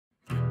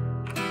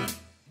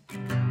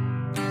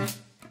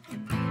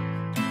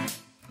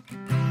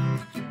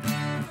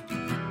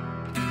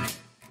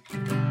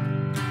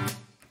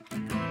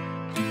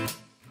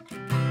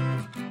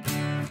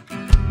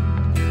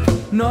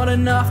Not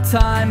enough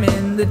time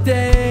in the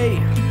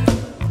day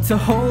to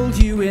hold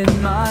you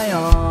in my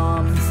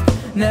arms.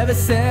 Never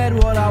said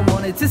what I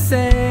wanted to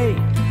say,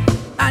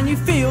 and you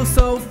feel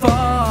so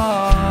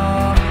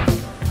far.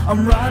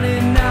 I'm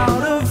running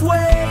out of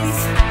ways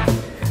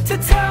to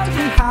tell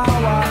you how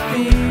I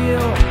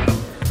feel.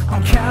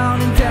 I'm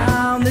counting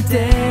down the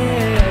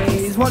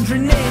days,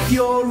 wondering if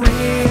you're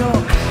real.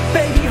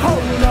 Baby,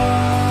 hold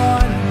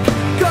on,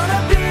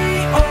 gonna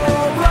be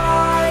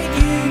alright.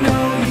 You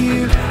know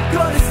you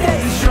gotta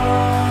stay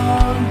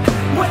strong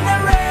when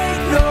there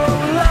ain't no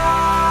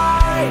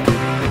light.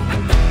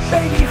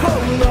 Baby,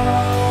 hold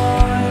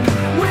on,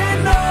 we're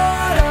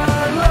not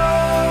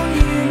alone.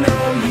 You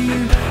know you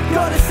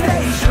gotta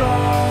stay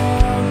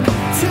strong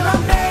till I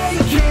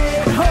make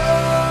it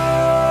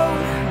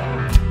home.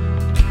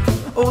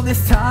 All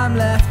this time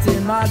left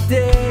in my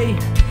day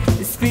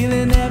is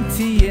feeling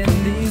empty in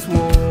these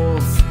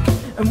walls.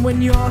 And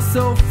when you're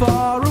so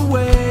far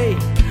away,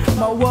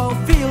 my world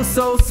feels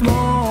so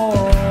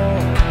small.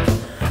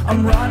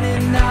 I'm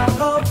running out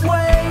of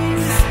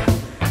ways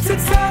to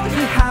tell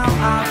you how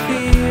I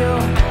feel.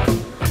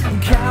 I'm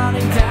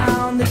counting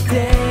down the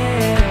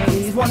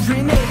days,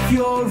 wondering if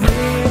you're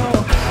real.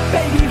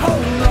 Baby,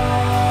 hold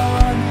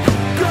on,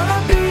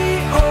 gonna be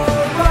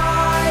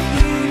alright.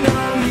 You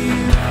know you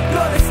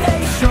gotta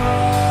stay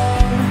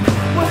strong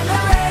when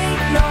there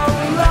ain't no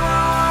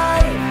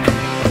light.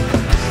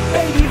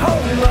 Baby,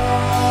 hold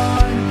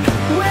on,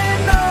 we're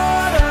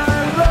not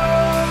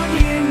alone.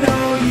 You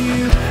know you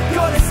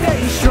gotta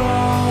stay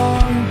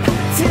strong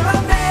till I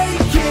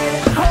make it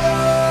home.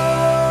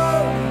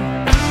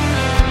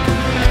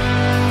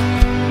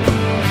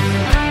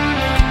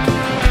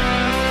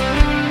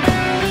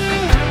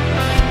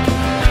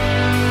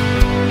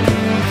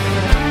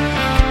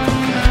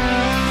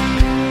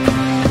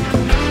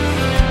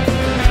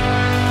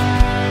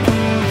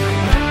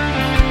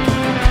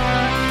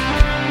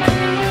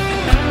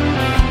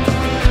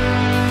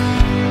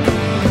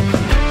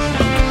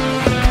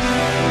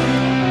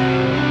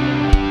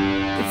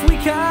 If we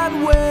can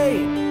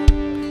wait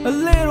a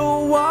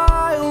little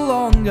while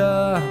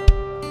longer,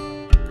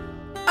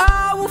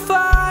 I will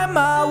find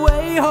my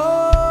way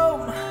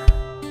home.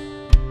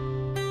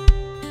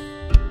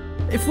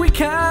 If we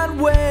can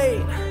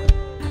wait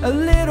a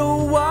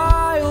little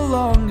while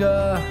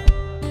longer,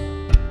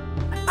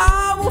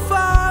 I will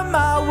find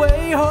my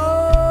way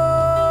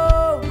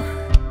home.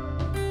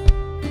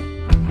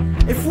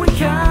 If we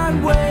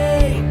can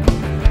wait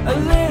a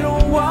little